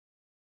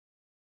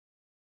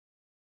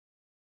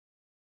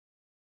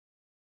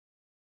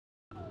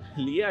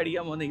ലിയ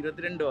അടിക്കാൻ പോകുന്ന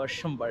 22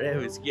 വർഷം പഴയ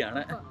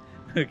വിസ്കിയാണ്.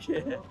 ഓക്കെ,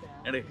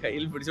 എൻ്റെ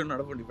കയ്യിൽ പിടിച്ചോണ്ട്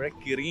നടപ്പുണ്ട്. ഇപ്പോഴേ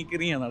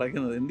കിറിങ്ങിയാണ്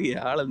നടക്കുന്നത്. എന്ത് ചെയ്യാ,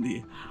 ആളെന്ത്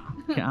ചെയ്യും,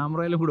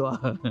 ക്യാമറയിലും കൂടുവാ.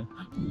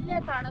 നല്ല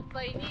തണുപ്പ്,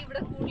 ഇനി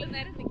ഇവിടെ കൂടുതൽ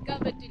നേരം നിൽക്കാൻ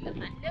പറ്റില്ല.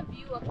 നല്ല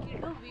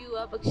വ്യൂ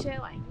ആ, പക്ഷെ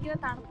ഭയങ്കര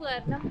തണുപ്പ്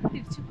കാരണം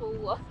തിരിച്ചു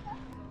പോവുക.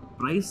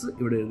 പ്രൈസ്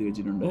ഇവിടെ എഴുതി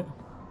വെച്ചിട്ടുണ്ട്,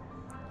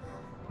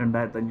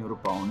 2500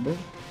 പൗണ്ട്.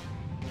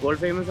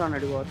 വേൾഡ് ഫേമസ് ആണ്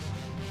Dewars.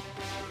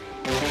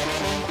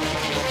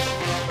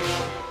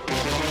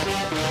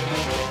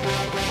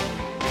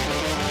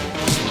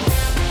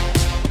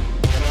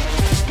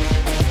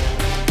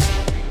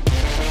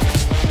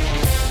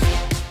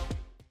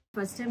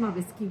 ഫസ്റ്റ് ടൈം ആ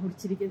വിസ്കി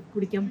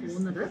കുടിക്കാൻ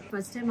പോകുന്നത്.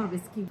 ഫസ്റ്റ് ടൈം ആ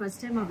whisky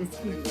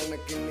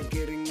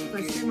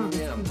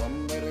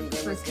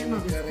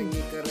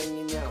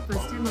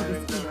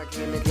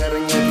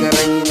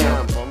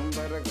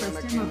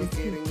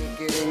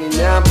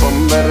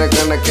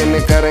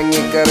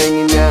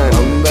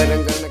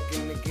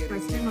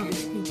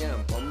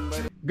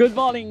good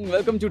morning,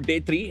 welcome to day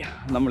 3.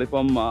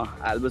 നമ്മളിപ്പം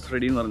ആൽബസ്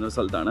റെഡി എന്ന് പറഞ്ഞ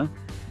സ്ഥലത്താണ്.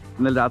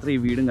 ഇന്നലെ രാത്രി ഈ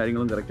വീടും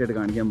കാര്യങ്ങളും കറക്റ്റായിട്ട്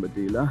കാണിക്കാൻ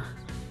പറ്റിയില്ല.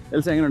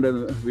 എൽസ,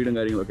 എങ്ങനെയുണ്ടായിരുന്നു വീടും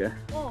കാര്യങ്ങളൊക്കെ?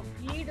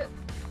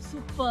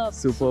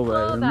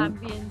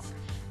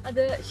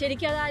 അത്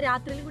ശരിക്കും അത് ആ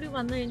രാത്രിയിലും കൂടി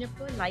വന്നു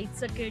കഴിഞ്ഞപ്പോൾ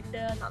ലൈറ്റ്സ് ഒക്കെ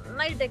ഇട്ട്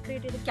നന്നായി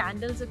ഡെക്കറേറ്റ് ചെയ്ത്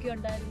ക്യാൻഡിൽസ് ഒക്കെ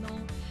ഉണ്ടായിരുന്നു.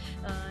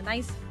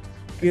 നൈസ്,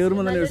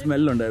 കേറുമ്പോൾ നല്ലൊരു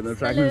സ്മെൽ ഉണ്ടായിരുന്നു,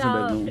 ഫ്രാഗ്രൻസ്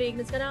ഉണ്ടായിരുന്നു.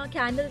 ഫ്രേഗ്രൻസ്, കാരണം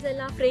ക്യാൻഡിൽസ്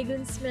എല്ലാം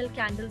ഫ്രേഗ്രൻസ് സ്മെൽ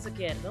ക്യാൻഡിൽസ്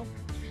ഒക്കെ ആയിരുന്നു.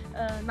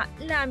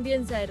 നല്ല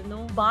ആംബിയൻസ്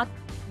ആയിരുന്നു.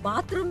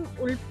 ബാത്റൂം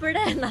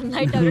ഉൾപ്പെടെ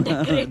നന്നായിട്ട്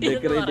ഡെക്കറേറ്റ്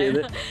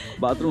ചെയ്ത്.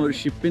 ബാത്റൂം ഒരു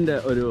ഷിപ്പിന്റെ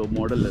ഒരു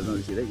മോഡലായിരുന്നു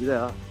വെച്ചത്. ഇതാ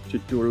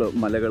ചുറ്റുമുള്ള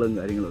മലകളും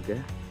കാര്യങ്ങളൊക്കെ.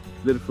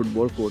 ഇതൊരു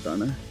ഫുട്ബോൾ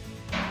കോർട്ടാണ്,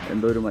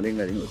 എന്തോ ഒരു മലയും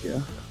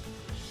കാര്യങ്ങളൊക്കെയാണ്.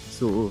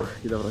 സോ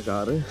ഇതവരുടെ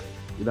കാറ്,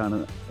 ഇതാണ്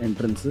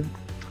എൻട്രൻസ്.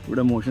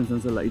 ഇവിടെ മോഷൻ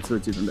സെൻസർ ലൈറ്റ്സ്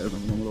വെച്ചിട്ടുണ്ടായിരുന്നു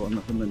നമ്മൾ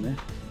വന്നപ്പം തന്നെ.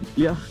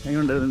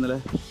 എങ്ങനെയുണ്ടായിരുന്നു ഇന്നലെ?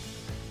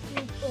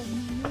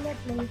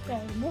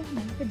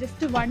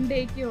 ജസ്റ്റ് 1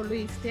 ഡേക്കേ ഉള്ളൂ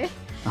ഈ സ്റ്റേ.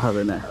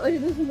 ഒരു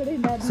ദിവസം കൂടെ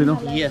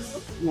യെസ്,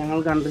 ഞങ്ങൾ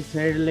കൺട്രി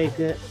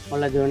സൈഡിലേക്ക്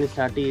ഉള്ള ജേർണി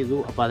സ്റ്റാർട്ട് ചെയ്തു.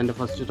 അപ്പോൾ അതിൻ്റെ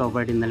ഫസ്റ്റ്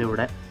സ്റ്റോപ്പായിട്ട് ഇന്നലെ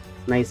ഇവിടെ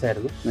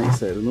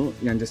നൈസായിരുന്നു.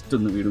 ഞാൻ ജസ്റ്റ്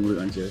ഒന്ന് വീടും കൂടി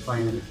കാണിച്ചു.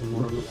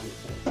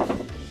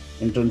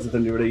 എൻട്രൻസിൽ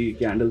തന്നെ ഇവിടെ ഈ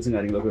ക്യാൻഡിൽസും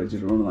കാര്യങ്ങളൊക്കെ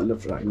വെച്ചിട്ടുണ്ട്, നല്ല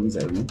ഫ്രാഗ്രൻസ്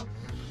ആയിരുന്നു.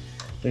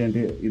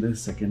 എൻ്റെ ഇത്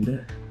സെക്കൻഡ്.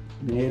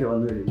 നേരെ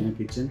വന്നു കഴിഞ്ഞാൽ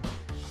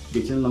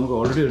കിച്ചണിൽ നമുക്ക്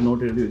ഓൾറെഡി ഒരു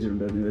നോട്ട് എഴുതി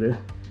വെച്ചിട്ടുണ്ടായിരുന്നു. ഇവർ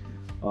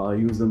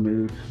use the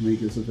milk,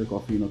 make use of the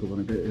coffee എന്നൊക്കെ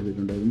പറഞ്ഞിട്ട്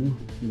എഴുതിയിട്ടുണ്ടായിരുന്നു.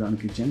 ഇതാണ്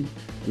കിച്ചൺ,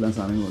 എല്ലാ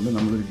സാധനങ്ങളുണ്ട്.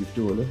 നമ്മളൊരു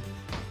ഗിഫ്റ്റ് പോലെ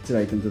ഇച്ചിരി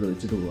ഐറ്റംസ് ഇവിടെ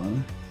വെച്ചിട്ട് പോവാണ്.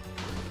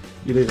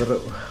 ഇത് ഇവരുടെ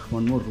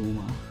 1 more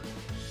റൂമാണ്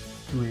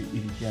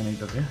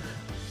ഇരിക്കാനായിട്ടൊക്കെ.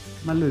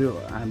 നല്ലൊരു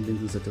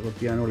ആംബിയൻസ് സെറ്റപ്പ്.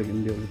 പിയാനോ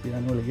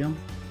കളിക്കാം.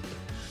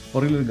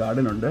 പുറകിലൊരു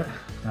ഗാർഡൻ ഉണ്ട്,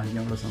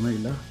 കാണിക്കാനുള്ള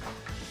സമയമില്ല.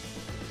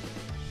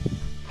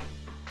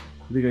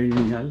 ഇത്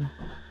കഴിഞ്ഞാൽ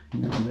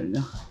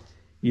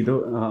ഇത്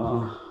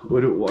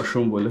ഒരു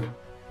വാഷ്റൂം പോലെ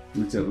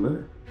ചെറുത്.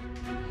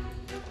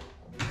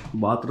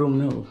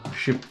 ബാത്റൂമിന്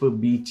ഷിപ്പ്,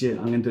 ബീച്ച്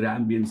അങ്ങനത്തെ ഒരു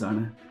ആംബിയൻസ്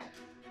ആണ്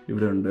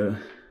ഇവിടെ ഉണ്ട്.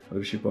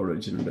 ഒരു ഷിപ്പ് അവിടെ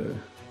വെച്ചിട്ടുണ്ട്,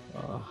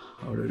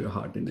 അവിടെ ഒരു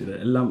ഹാർട്ടിൻ്റെ ഇത്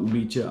എല്ലാം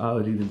ബീച്ച് ആ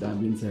ഒരു രീതിയിലത്തെ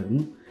ആംബിയൻസ്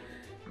ആയിരുന്നു.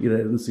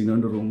 ഇതായിരുന്നു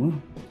സിനോൻ്റെ റൂം.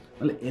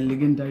 നല്ല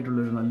എലിഗൻ്റ്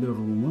ആയിട്ടുള്ളൊരു നല്ലൊരു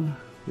റൂം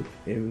വിത്ത്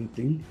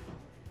എവറിത്തിങ്.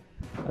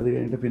 അത്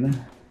കഴിഞ്ഞിട്ട് പിന്നെ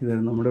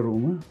ഇതായിരുന്നു നമ്മുടെ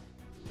റൂം.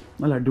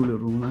 നല്ല അടിപൊളി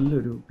റൂം,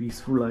 നല്ലൊരു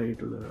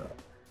പീസ്ഫുള്ളായിട്ടുള്ള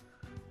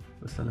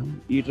സ്ഥലം.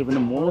 ഈ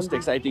ട്രിപ്പിൻ്റെ മോസ്റ്റ്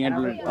എക്സൈറ്റിംഗ്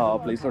ആയിട്ടുള്ള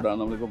പ്ലേസിലോട്ടാണ്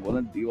നമ്മളിപ്പോൾ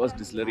പോകുന്നത്. ഡിവാസ്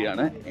ഡിസ്റ്റിലറി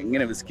ആണ്.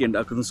 എങ്ങനെ വിസ്കി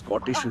ഉണ്ടാക്കുന്നു,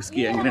 സ്കോട്ടിഷ്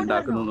വിസ്കി എങ്ങനെ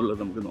ഉണ്ടാക്കുന്നു എന്നുള്ളത്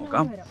നമുക്ക്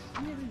നോക്കാം.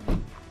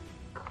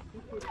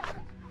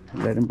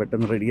 എല്ലാവരും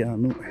പെട്ടെന്ന്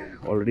റെഡിയാകുന്നു.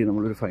 ഓൾറെഡി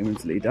നമ്മളൊരു 5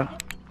 minutes ലേറ്റാണ്.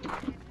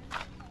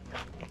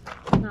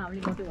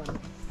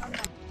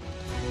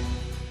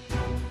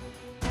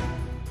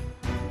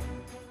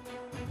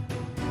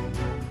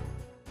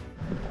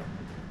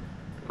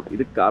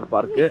 ഇത് കാർ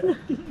പാർക്ക്.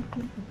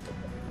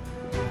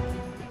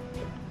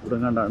 ഇവിടെ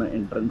കണ്ടാണ്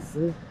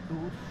എൻട്രൻസ്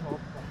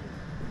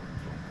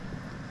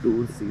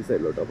ടൂർ സീ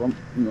സൈഡിലോട്ട്. അപ്പം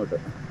ഇങ്ങോട്ട്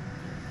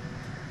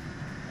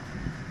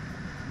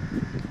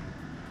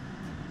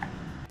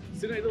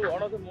ഇത്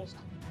one of the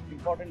most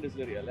important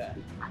distillery അല്ലേ?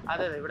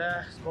 അതെ, ഇവിടെ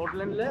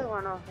സ്കോട്ട്ലൻഡിൽ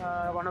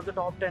one of the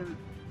top 10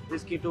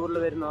 whisky ടൂറിൽ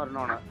വരുന്ന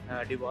ഒരെണ്ണമാണ്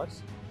Dewars.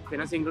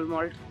 പിന്നെ സിംഗിൾ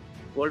മോൾട്ട്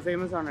വേൾഡ്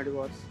ഫേമസ് ആണ്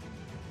Dewars.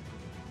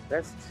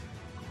 ബെസ്റ്റ്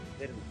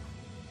വരുന്നു.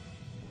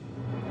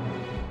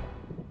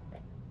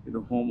 ഇത്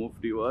ഹോം ഓഫ്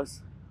Dewars.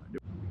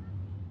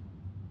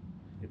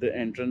 ഇത്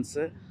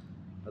എൻട്രൻസ്,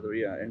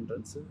 അതുവഴിയാണ്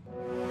എൻട്രൻസ്.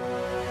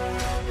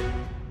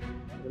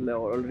 ഇതെല്ലാം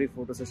ഓൾറെഡി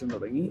ഫോട്ടോ സെഷൻ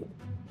തുടങ്ങി.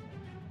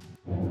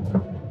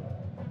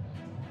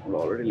 നമ്മൾ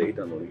ഓൾറെഡി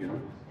ലേറ്റ് ആണ്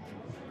തോന്നിക്കുന്നത്.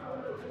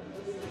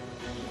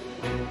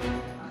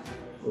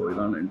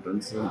 ഇതാണ്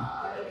എൻട്രൻസ്.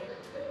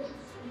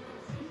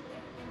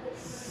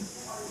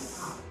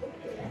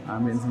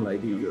 ആംബിയൻസും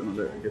ലൈറ്റിംഗ് ഒക്കെ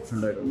നല്ല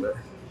ഡിഫറെൻ്റ് ആയിട്ടുണ്ട്.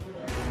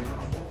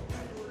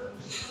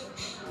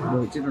 ഇത്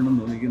വെച്ചിട്ടുണ്ടെന്ന്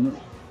തോന്നിക്കുന്നു.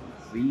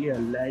 ഫ്രീ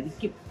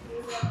അല്ലായിരിക്കും.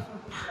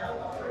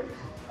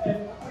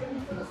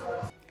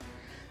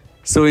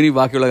 സോ ഇനി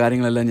ബാക്കിയുള്ള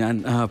കാര്യങ്ങളെല്ലാം ഞാൻ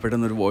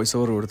പെട്ടെന്നൊരു വോയിസ്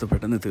ഓവർ കൊടുത്ത്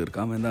പെട്ടെന്ന്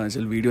തീർക്കാം. എന്താണെന്ന്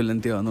വെച്ചാൽ വീഡിയോ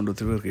ലെങ്തി ആകുന്നുണ്ട്,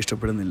 ഒത്തിരി പേർക്ക്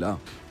ഇഷ്ടപ്പെടുന്നില്ല.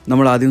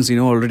 നമ്മൾ ആദ്യം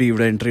സിനിമ ഓൾറെഡി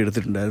ഇവിടെ എൻട്രി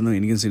എടുത്തിട്ടുണ്ടായിരുന്നു.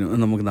 എനിക്കും സിനിമ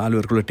നമുക്ക് 4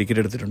 പേർക്കുള്ള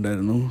ടിക്കറ്റ്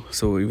എടുത്തിട്ടുണ്ടായിരുന്നു.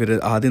 സോ ഇവർ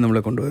ആദ്യം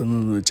നമ്മളെ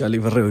കൊണ്ടുവരുന്നതെന്ന് വെച്ചാൽ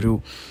ഇവരുടെ ഒരു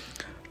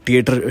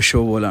തിയേറ്റർ ഷോ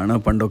പോലാണ്.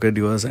 പണ്ടൊക്കെ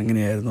ഡ്യൂവേഴ്സ്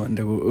എങ്ങനെയായിരുന്നു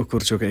അതിൻ്റെ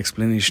കുറിച്ചൊക്കെ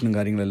എക്സ്പ്ലനേഷനും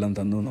കാര്യങ്ങളെല്ലാം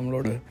തന്നു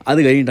നമ്മളോട്. അത്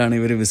കഴിഞ്ഞിട്ടാണ്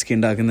ഇവർ വിസ്കി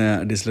ഉണ്ടാക്കുന്ന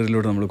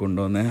ഡിസ്റ്റിലറിയിലൂടെ നമ്മൾ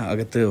കൊണ്ടുവന്നത്.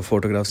 അകത്ത്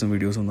ഫോട്ടോഗ്രാഫ്സും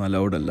വീഡിയോസും ഒന്നും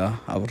അലൗഡ് അല്ല.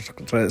 അവർ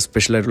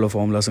സ്പെഷ്യലായിട്ടുള്ള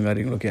ഫോമുലാസും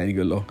കാര്യങ്ങളൊക്കെ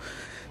ആയിരിക്കുമല്ലോ.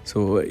 സോ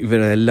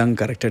ഇവരെല്ലാം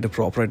കറക്റ്റായിട്ട്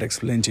പ്രോപ്പറായിട്ട്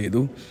എക്സ്പ്ലെയിൻ ചെയ്തു.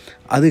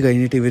 അത്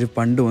കഴിഞ്ഞിട്ട് ഇവർ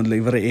പണ്ട് മുതൽ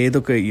ഇവർ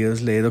ഏതൊക്കെ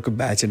ഇയേഴ്സിൽ ഏതൊക്കെ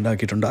ബാച്ച്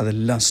ഉണ്ടാക്കിയിട്ടുണ്ടോ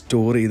അതെല്ലാം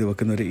സ്റ്റോർ ചെയ്ത്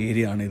വെക്കുന്ന ഒരു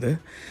ഏരിയ ആണിത്.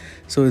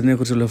 സോ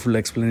ഇതിനെക്കുറിച്ചുള്ള ഫുൾ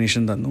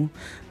എക്സ്പ്ലനേഷൻ തന്നു.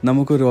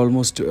 നമുക്കൊരു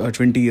ഓൾമോസ്റ്റ്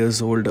 20 years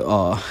old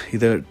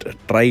ഇത്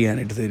ട്രൈ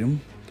ചെയ്യാനായിട്ട് തരും.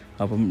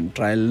 അപ്പം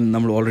ട്രയൽ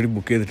നമ്മൾ ഓൾറെഡി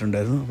ബുക്ക്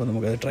ചെയ്തിട്ടുണ്ടായിരുന്നു. അപ്പോൾ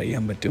നമുക്കത് ട്രൈ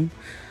ചെയ്യാൻ പറ്റും.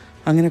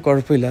 അങ്ങനെ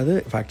കുഴപ്പമില്ലാതെ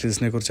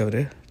ഫാക്ടറീസിനെ കുറിച്ച് അവർ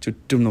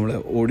ചുറ്റും നമ്മളെ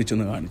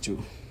ഓടിച്ചൊന്ന് കാണിച്ചു.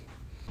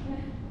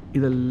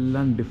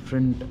 ഇതെല്ലാം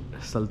ഡിഫറെൻറ്റ്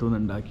സ്ഥലത്തു നിന്ന്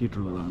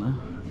ഉണ്ടാക്കിയിട്ടുള്ളതാണ്.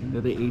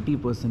 അതായത്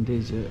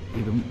 80%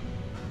 ഇതും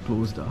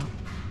ക്ലോസ്ഡാണ്.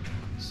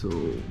 സോ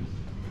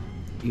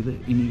ഇത്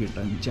ഇനി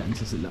കിട്ടാൻ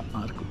ചാൻസസ് ഇല്ല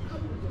ആർക്കും.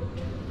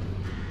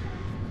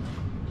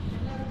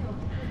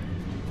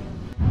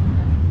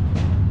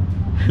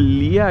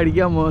 ലിയ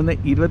അടിക്കാൻ പോകുന്ന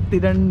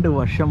 22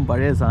 വർഷം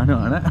പഴയ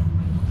സാധനമാണ്.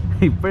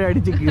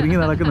 ഇപ്പോഴടിച്ച് കിറങ്ങി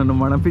നടക്കുന്നുണ്ട്,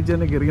 മണപ്പിച്ച്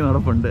തന്നെ കിറങ്ങി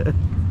നടപ്പുണ്ട്.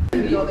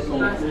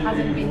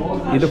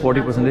 ഇത്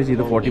 40%,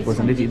 ഇത്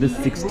 40%, ഇത്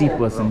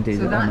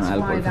 60% ആണ്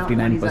ആൽക്കോഹോൾ,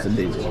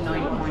 59%.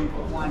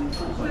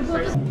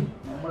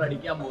 നമ്മൾ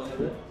അടിക്കാൻ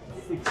പോകുന്നത്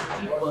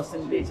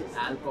 60%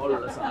 ആൽക്കോഹോൾ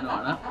ഉള്ള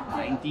സാധനമാണ്.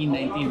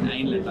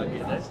 1999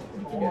 ഉണ്ടാക്കിയത്.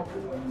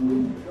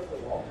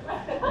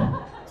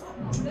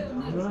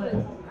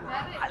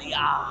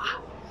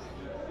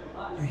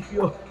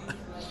 അയ്യോ,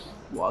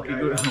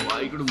 വായിക്കൂടെ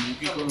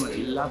മൂക്കിക്കൂടെ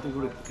എല്ലാത്തിനും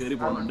കൂടെ കയറി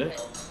പോകുന്നുണ്ട്.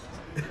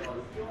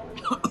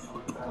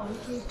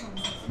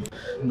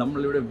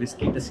 നമ്മളിവിടെ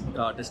വിസ്കി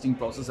ടെസ്റ്റിംഗ്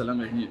പ്രോസസ്സ് എല്ലാം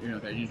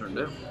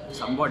കഴിഞ്ഞിട്ടുണ്ട്.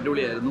 സംഭവം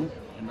അടിപൊളിയായിരുന്നു.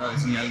 എന്താണെന്ന്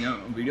വെച്ച് കഴിഞ്ഞാൽ ഞാൻ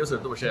വീഡിയോസ്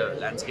എടുത്തു, പക്ഷേ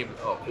ലാൻഡ്സ്കേപ്പ്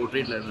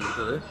പോർട്രേറ്റിലായിരുന്നു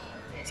എടുത്തത്.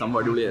 സംഭവം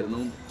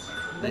അടിപൊളിയായിരുന്നു.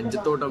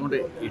 നെഞ്ചത്തോട്ട് അങ്ങോട്ട്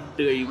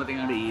ഇട്ട്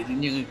കഴിയുമ്പോഴത്തേക്കാണ്ട്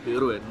എരിഞ്ഞങ്ങ്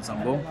കയറുമായിരുന്നു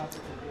സംഭവം.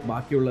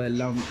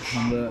 ബാക്കിയുള്ളതെല്ലാം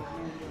നമ്മൾ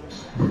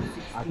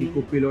ആക്കി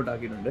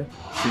കുപ്പിയിലോട്ടാക്കിയിട്ടുണ്ട്.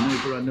 പിന്നെ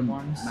ഇപ്പോഴും അതിൻ്റെ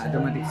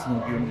മാത്തമാറ്റിക്സ്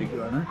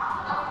നോക്കിക്കൊണ്ടിരിക്കുകയാണ്.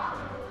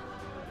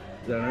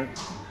 ഇതാണ്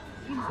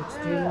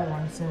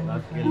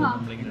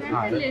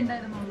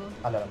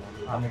അല്ല,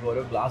 നമുക്ക്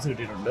ഓരോ ഗ്ലാസ്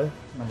കിട്ടിയിട്ടുണ്ട്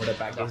നമ്മുടെ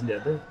പാക്കേജിൻ്റെ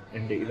അകത്ത്.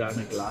 എൻ്റെ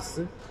ഇതാണ്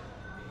ഗ്ലാസ്.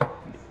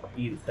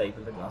 ഈ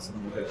ടൈപ്പിൻ്റെ ഗ്ലാസ്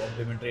നമുക്ക്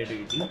കോംപ്ലിമെൻ്ററി ആയിട്ട്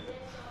കിട്ടി.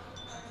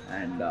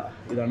 ആൻഡ്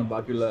ഇതാണ്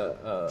ബാക്കിയുള്ള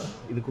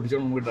ഇത്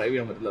കുടിച്ചോണ്ട് നമുക്ക് ഡ്രൈവ്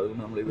ചെയ്യാൻ പറ്റില്ല,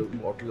 അതുകൊണ്ട് നമ്മളിത്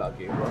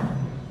ബോട്ടിലാക്കിയേക്കുക.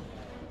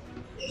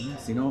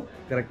 സിനോ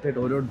കറക്റ്റായിട്ട്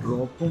ഓരോ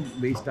ഡ്രോപ്പും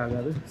വേസ്റ്റ്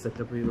ആകാതെ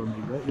സെറ്റപ്പ്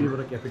ചെയ്തുകൊണ്ടിരിക്കുക. ഇത്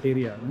ഇവിടെ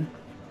കഫറ്റേറിയ ആണ്.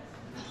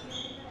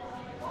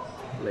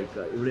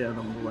 ലൈക്ക് ഇവിടെയാണ്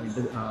നമുക്ക്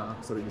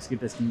വിസ്കി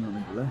ടെസ്റ്റിംഗ്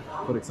വന്നിട്ടുള്ളത്.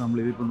 ഫോർ എക്സാമ്പിൾ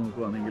ഇതിപ്പോൾ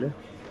നോക്കുകയാണെങ്കിൽ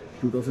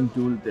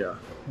 2002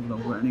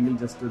 നമുക്ക് വേണമെങ്കിൽ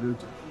ജസ്റ്റ് ഒരു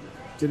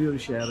ചെറിയൊരു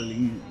ഷെയർ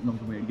അല്ലെങ്കിൽ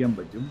നമുക്ക് മേടിക്കാൻ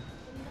പറ്റും.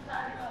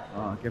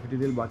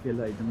 കഫറ്റേറിയയിൽ ബാക്കി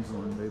എല്ലാ ഐറ്റംസും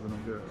ഉണ്ട്. ഇപ്പോൾ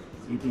നമുക്ക്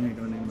ഈറ്റിംഗ്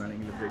ഐറ്റം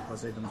വേണമെങ്കിൽ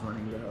ബ്രേക്ക്ഫാസ്റ്റ് ഐറ്റംസ്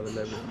വേണമെങ്കിൽ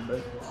അതെല്ലാം ഇവിടെ ഉണ്ട്.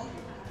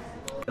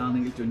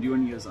 ഇതാണെങ്കിൽ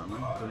 21 years ആണ്,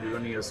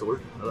 21 years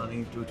old.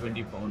 അതാണെങ്കിൽ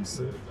 220 pounds.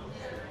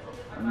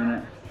 അങ്ങനെ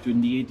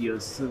 28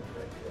 years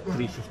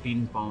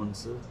 315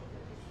 pounds.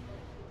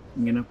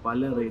 ഇങ്ങനെ പല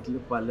റേറ്റിൽ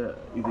പല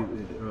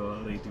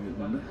റേറ്റ്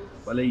വരുന്നുണ്ട്.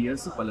 പല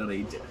ഇയേഴ്സ് പല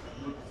റേറ്റ്.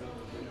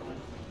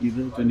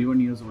 ഇത്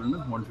 21 years old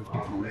 150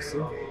 pounds.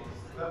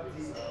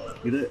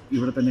 ഇത്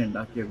ഇവിടെ തന്നെ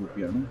ഉണ്ടാക്കിയ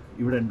കുപ്പിയാണ്.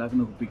 ഇവിടെ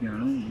ഉണ്ടാക്കുന്ന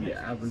കുപ്പിക്കാണ് ഈ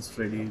ആപ്പിൾസ്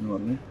ഫ്രെഡി എന്ന്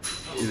പറഞ്ഞ്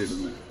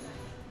ഇതിടുന്നത്.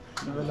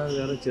 അതല്ലാതെ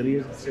വേറെ ചെറിയ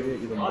ചെറിയ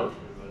ഇതുണ്ട്.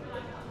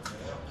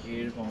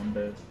 7 pound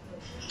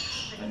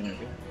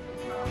അങ്ങനെയൊക്കെ.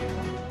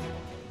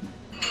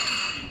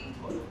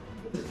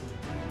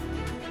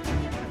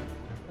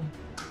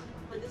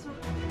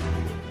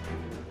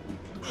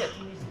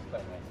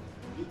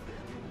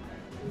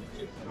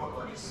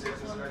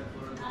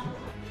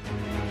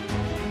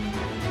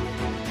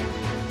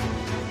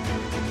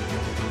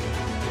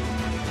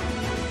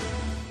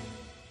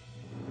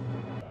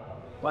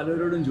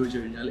 പലരോടും ചോദിച്ചു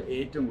കഴിഞ്ഞാൽ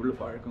ഏറ്റവും കൂടുതൽ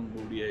പഴക്കം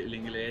കൂടിയ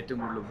ഇല്ലെങ്കിൽ ഏറ്റവും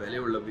കൂടുതൽ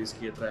വിലയുള്ള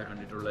വിസ്കി എത്ര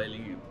കണ്ടിട്ടുള്ളത്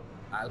അല്ലെങ്കിൽ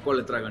ആൽക്കോഹോൾ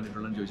എത്ര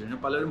കണ്ടിട്ടുള്ളതെന്ന് ചോദിച്ചു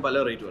കഴിഞ്ഞാൽ പലരും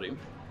പല റേറ്റ് പറയും.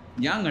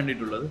 ഞാൻ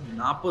കണ്ടിട്ടുള്ളത്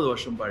 40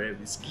 വർഷം പഴയ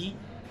വിസ്കി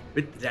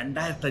വിത്ത്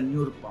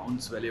 2500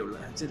 pounds വിലയുള്ള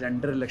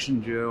 2.5 ലക്ഷം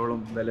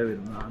രൂപയോളം വില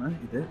വരുന്നതാണ്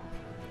ഇത്.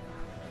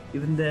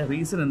 ഇതിൻ്റെ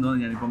റീസൺ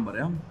എന്താണെന്ന് ഞാനിപ്പം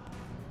പറയാം.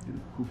 ഇത്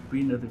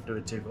കുപ്പീൻ്റെ അകത്തിട്ട്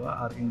വെച്ചേക്കുക.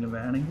 ആർക്കെങ്കിലും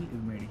വേണമെങ്കിൽ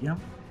ഇത് മേടിക്കാം.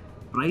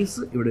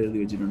 പ്രൈസ് ഇവിടെ എഴുതി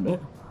വെച്ചിട്ടുണ്ട്.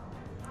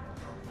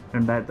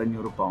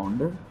 2500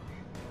 pound,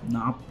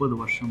 40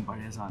 വർഷം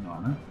പഴയ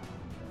സാധനമാണ്.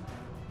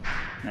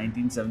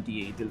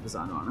 1978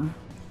 സാധനമാണ്.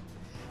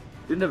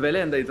 ഇതിൻ്റെ വില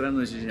എന്താ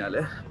ഇത്രയെന്ന് വെച്ച് കഴിഞ്ഞാൽ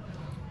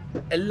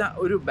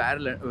ഒരു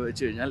ബാരൽ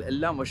വെച്ച് കഴിഞ്ഞാൽ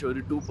എല്ലാം പക്ഷേ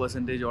ഒരു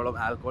 2%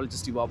 ആൽക്കോഹോൾ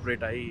ജസ്റ്റ്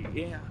ഇവാപ്പറേറ്റ് ആയി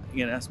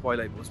ഇങ്ങനെ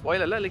സ്പോയിലായി പോകും.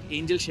 സ്പോയിലല്ല, ലൈക്ക്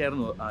ഏഞ്ചൽ ഷെയർ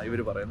എന്ന് ഇവർ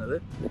പറയുന്നത്.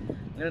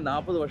 അങ്ങനെ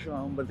 40 വർഷം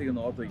ആകുമ്പോഴത്തേക്ക്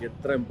നോർത്ത് വയ്ക്കുക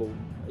എത്രയും പോകും,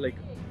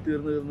 ലൈക്ക്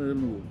തീർന്നു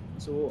പോകും.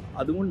 സോ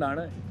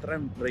അതുകൊണ്ടാണ്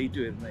ഇത്രയും റേറ്റ്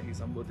വരുന്നത് ഈ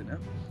സംഭവത്തിന്.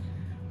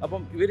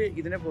 അപ്പം ഇവർ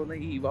ഇതിനെ പോകുന്ന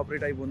ഈ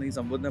ഇവാപ്പറേറ്റ് ആയി പോകുന്ന ഈ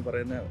സംഭവത്തിനെ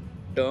പറയുന്ന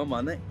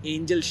ടേമാണ്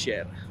ഏഞ്ചൽ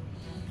ഷെയർ.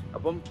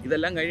 അപ്പം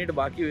ഇതെല്ലാം കഴിഞ്ഞിട്ട്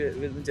ബാക്കി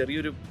വരുന്ന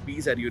ചെറിയൊരു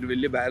പീസ് ആയിരിക്കും. ഒരു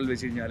വലിയ ബാരൽ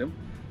വെച്ച് കഴിഞ്ഞാലും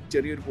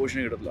ചെറിയൊരു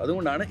പോർഷനെ കിട്ടത്തുള്ളൂ.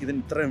 അതുകൊണ്ടാണ് ഇതിന്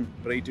ഇത്രയും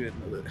റേറ്റ്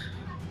വരുന്നത്.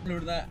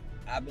 ഇവിടുന്ന്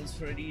ആപ്പിൾസ്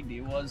ഫ്രെഡി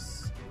ഡേവാസ്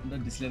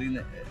ഡിസ്റ്റിലറിയിൽ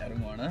നിന്ന്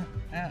ഇറങ്ങുവാണ്.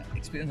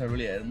 എക്സ്പീരിയൻസ്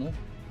അടിപൊളിയായിരുന്നു.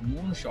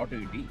 3 ഷോട്ട്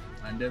കിട്ടി.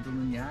 അതിൻ്റെ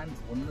അകത്തുനിന്ന് ഞാൻ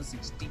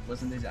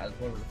 60%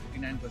 ആൽക്കോഹോൾ ഉള്ള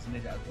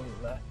 59% ആൽക്കോഹോൾ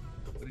ഉള്ള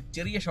ഒരു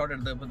ചെറിയ ഷോട്ട്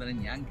എടുത്തപ്പോൾ തന്നെ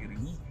ഞാൻ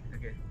കിറങ്ങി.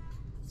 ഓക്കെ,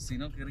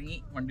 സിനോ കിറങ്ങി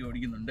വണ്ടി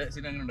ഓടിക്കുന്നുണ്ട്.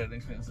 സിനോ എങ്ങനെ ഉണ്ടായിരുന്നു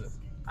എക്സ്പീരിയൻസ്?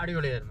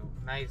 അടിപൊളിയായിരുന്നു,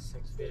 നൈസ്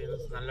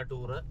എക്സ്പീരിയൻസ്, നല്ല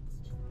ടൂറ്,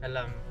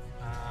 എല്ലാം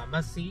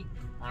മെസ്സി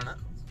ആണ്.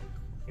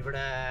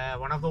 ഇവിടെ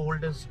വൺ ഓഫ് ദ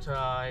ഓൾഡസ്റ്റ്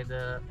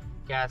ഇത്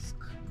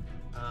കാസ്ക്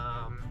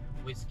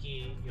വിസ്കി,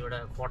 ഇവിടെ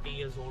 40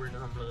 years ഓൾഡ്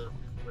നമ്മൾ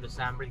ഒരു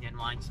സാമ്പിൾ ഞാൻ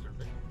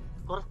വാങ്ങിച്ചിട്ടുണ്ട്.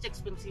 കുറച്ച്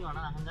എക്സ്പെൻസീവ്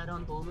ആണ്,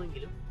 അഹങ്കാരമെന്ന്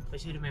തോന്നുമെങ്കിലും,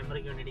 പക്ഷേ ഒരു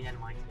മെമ്മറിക്ക് വേണ്ടിയിട്ട് ഞാൻ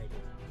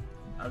വാങ്ങിച്ചിട്ടായിരുന്നു.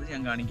 അത്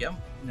ഞാൻ കാണിക്കാം,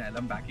 ഞാൻ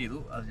എല്ലാം പാക്ക് ചെയ്തു,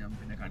 അത് ഞാൻ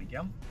പിന്നെ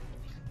കാണിക്കാം.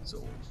 സോ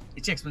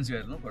ഇച്ചിരി എക്സ്പെൻസീവ്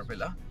ആയിരുന്നു,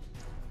 കുഴപ്പമില്ല.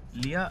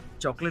 ലിയ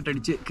ചോക്ലേറ്റ്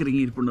അടിച്ച്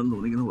കിറങ്ങിയിരിപ്പുണ്ടെന്ന്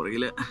തോന്നിക്കുന്നു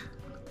പുറകിൽ.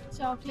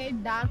 Chocolate,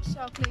 dark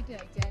chocolate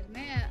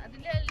കഴിച്ചായിരുന്നേ.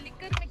 അതിൽ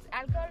ലിക്കർ മിക്സ്,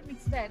 ആൽക്കഹോൾ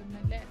മിക്സ്ഡ് ആയിരുന്നു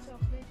അല്ലേ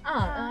ചോക്ലേറ്റ്?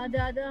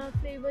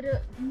 ഫ്ലേവർ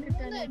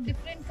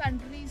ഡിഫറെന്റ്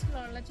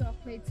കൺട്രീസിലുള്ള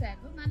ചോക്ലേറ്റ്സ്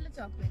ആയിരുന്നു. നല്ല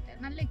ചോക്ലേറ്റ്,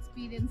 നല്ല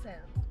എക്സ്പീരിയൻസ്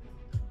ആയിരുന്നു.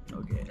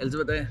 ഓക്കെ,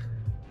 എലിസബത്തെ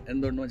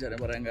എന്തുകൊണ്ടോ ചേരാൻ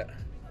പറയാൻ?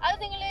 അത്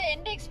നിങ്ങൾ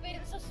എന്റെ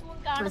എക്സ്പീരിയൻസ് സൂൺ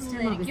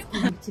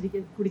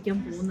കാണുന്നതായിരിക്കും. കുടിക്കാൻ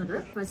പോകുന്നത്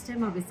ഫസ്റ്റ്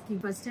ടൈം ആ വിസ്കി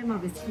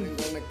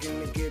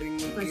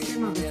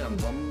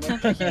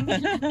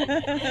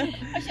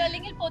പക്ഷെ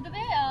അല്ലെങ്കിൽ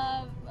പൊതുവെ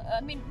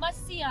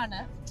മസ്സിയാണ്.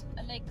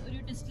 ലൈക്ക് ഒരു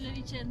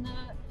ഡിസ്റ്റിലറി ചെന്ന്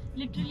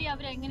ലിറ്ററലി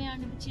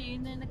അവരെങ്ങനെയാണ് ഇത്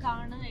ചെയ്യുന്നതെന്ന്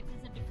കാണാൻ it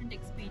is A different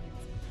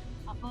experience.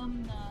 അപ്പം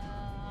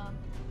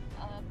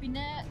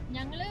പിന്നെ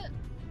ഞങ്ങള്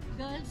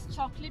ഗേൾസ്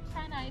ചോക്ലേറ്റ്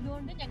ഫാൻ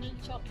ആയതുകൊണ്ട് ഞങ്ങൾ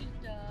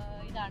ചോക്ലേറ്റ്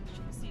ഇതാണ്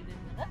ചൂസ്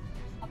ചെയ്തിരുന്നത്.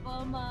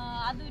 അപ്പം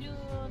അതൊരു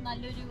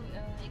നല്ലൊരു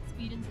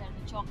എക്സ്പീരിയൻസ്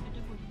ആയിരുന്നു,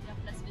 ചോക്ലേറ്റ് കുടിക്കുക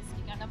പ്ലസ്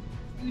വിസ്കി. കാരണം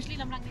യൂഷ്വലി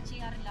നമ്മൾ അങ്ങനെ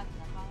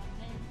ചെയ്യാറില്ലാത്തത്. അപ്പം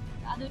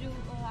അതൊരു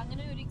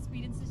അങ്ങനെ ഒരു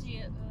എക്സ്പീരിയൻസ്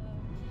ചെയ്യുന്നത്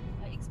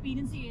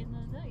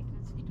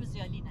it was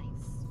really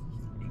nice.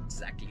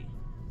 Exactly.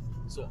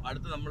 So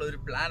അടുത്ത് നമ്മളൊരു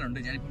പ്ലാൻ ഉണ്ട്.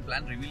 ഞാനിപ്പോൾ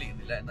പ്ലാൻ റിവീൽ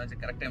ചെയ്യുന്നില്ല, എന്താ വെച്ചാൽ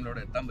കറക്റ്റ് ടൈമിൽ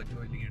അവിടെ എത്താൻ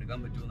പറ്റുമോ ഇല്ലെങ്കിൽ എടുക്കാൻ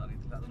പറ്റുമോ എന്ന്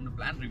അറിയത്തില്ല. അതുകൊണ്ട്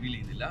പ്ലാൻ റിവീൽ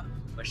ചെയ്യുന്നില്ല.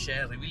 പക്ഷേ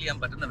റിവീൽ ചെയ്യാൻ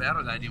പറ്റുന്ന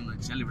വേറൊരു കാര്യം എന്ന്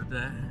വെച്ചാൽ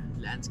ഇവിടുത്തെ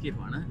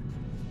ലാൻഡ്സ്കേപ്പാണ്.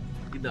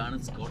 ഇതാണ്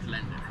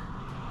സ്കോട്ട്ലാൻഡ്.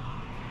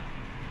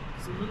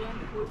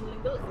 സ്വിറ്റ്സർലാൻഡ്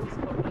പോയിട്ടില്ലെങ്കിൽ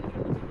സ്കോട്ട്ലാൻഡ്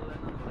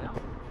എന്ന് പറയാം.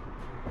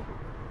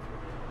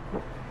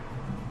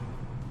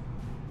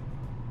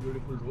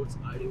 ബ്യൂട്ടിഫുൾ റോഡ്സ്,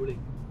 അടിപൊളി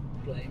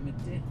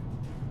ക്ലൈമറ്റ്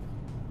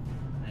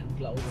ആൻഡ്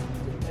ക്ലൗഡ്സ്.